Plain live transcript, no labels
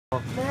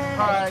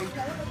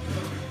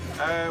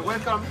Hi,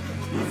 welcome.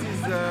 This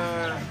is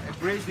a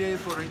great day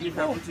for Radio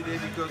Taboo today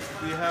because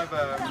we have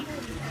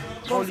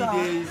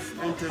holidays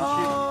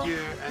internship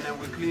here and then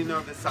we're cleaning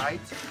up the site.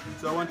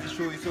 So I want to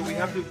show you. So we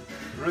have to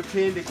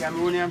repaint the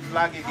Cameroonian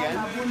flag again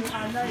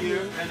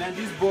here, and then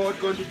this board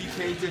going to be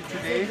painted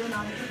today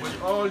with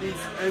all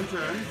these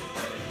interns.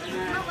 And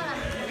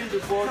then even the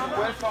board,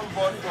 welcome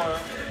board for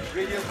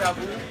Radio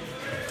Taboo.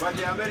 But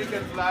the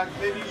American flag,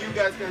 maybe you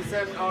guys can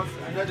send us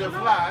another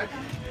flag.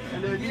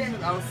 And then this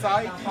is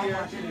outside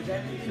here.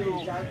 So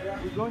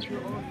we're going to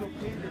also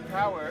paint the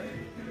tower.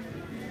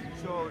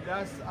 So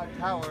that's a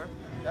tower.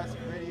 That's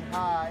very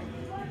high.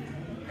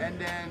 And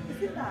then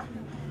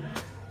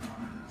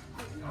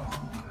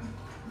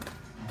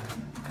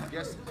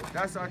yes,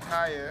 that's our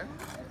tire.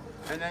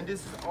 And then this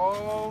is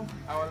all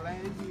our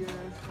land here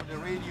for the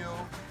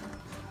radio.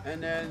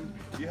 And then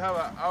you have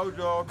our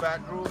outdoor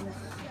bathrooms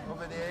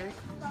over there.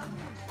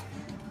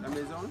 La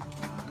maison.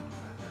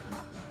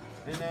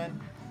 And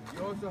then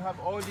you also have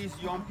all these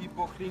young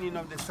people cleaning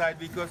up the site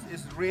because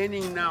it's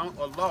raining now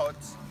a lot.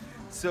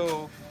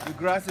 So the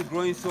grass is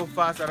growing so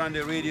fast around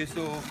the radio.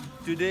 So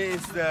today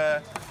is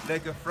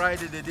like a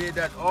Friday, the day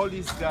that all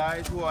these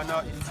guys who are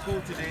not in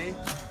school today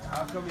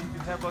are coming to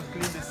help us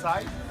clean the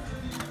site.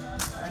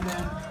 And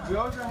then we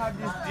also have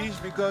this dish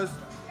because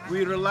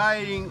we're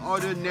relying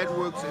on other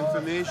networks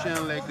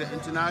information like the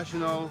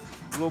international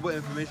global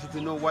information to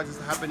know what is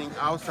happening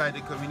outside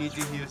the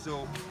community here.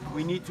 So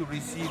we need to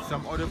receive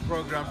some other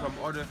programs from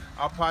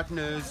our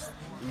partners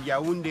in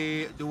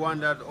Yaoundé, the one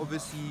that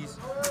overseas,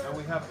 and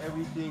we have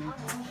everything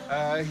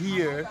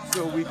here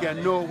so we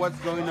can know what's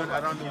going on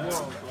around the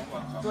world.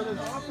 So there's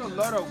also a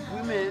lot of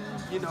women,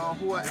 you know,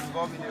 who are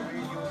involved in the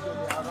radio, so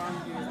they're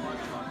around here.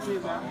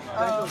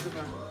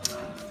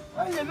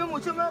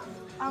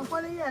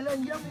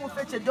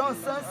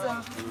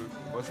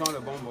 Le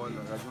bon bol,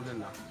 la journée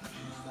là.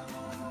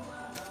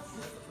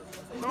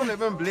 Non, le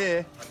bon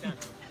blé.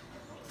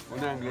 On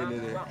est anglais,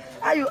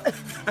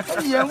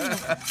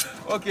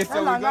 okay,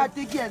 so we're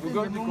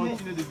going to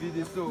continue the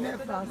video. So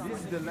this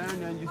is the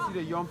land, and you see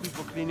the young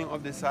people cleaning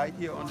up the site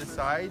here on the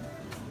side.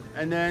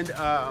 And then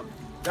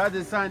that's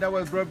the sign that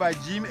was brought by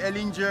Jim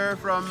Ellinger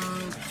from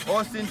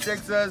Austin,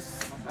 Texas.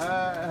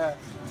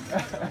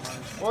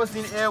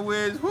 Austin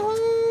Airways.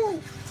 Woohoo!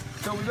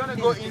 So we're gonna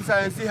go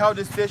inside and see how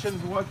the station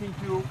is working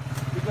too,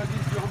 because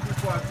these young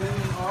people are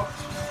cleaning up.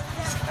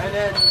 And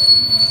then this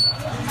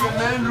is the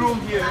main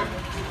room here,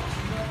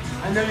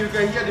 and then you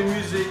can hear the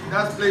music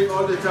that's playing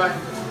all the time.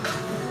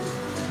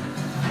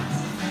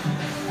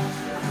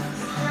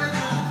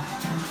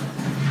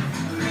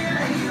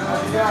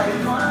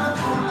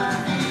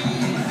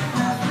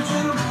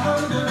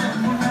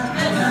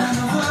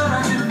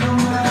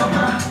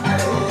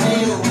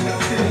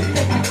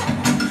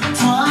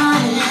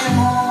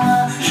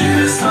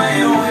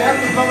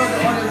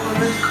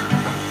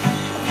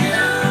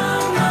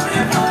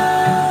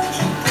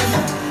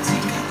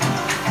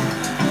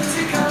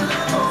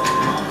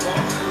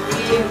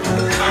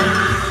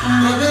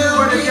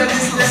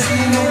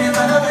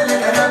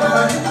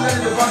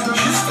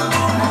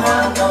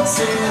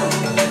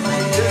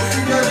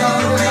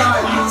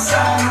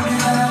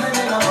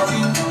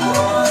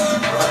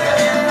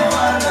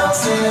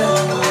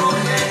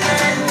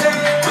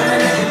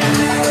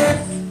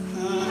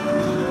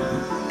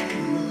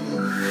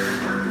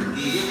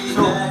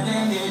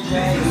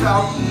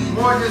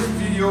 More this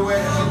video where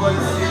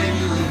everybody's sitting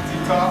to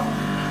talk.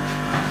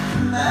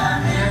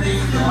 And this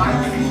is the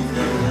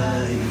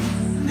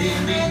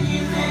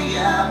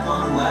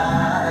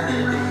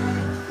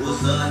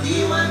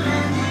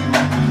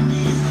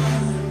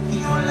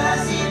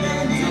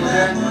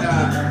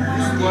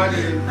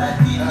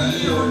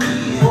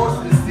host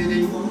is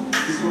sitting to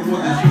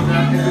promote the show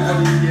that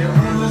everybody's here on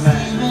the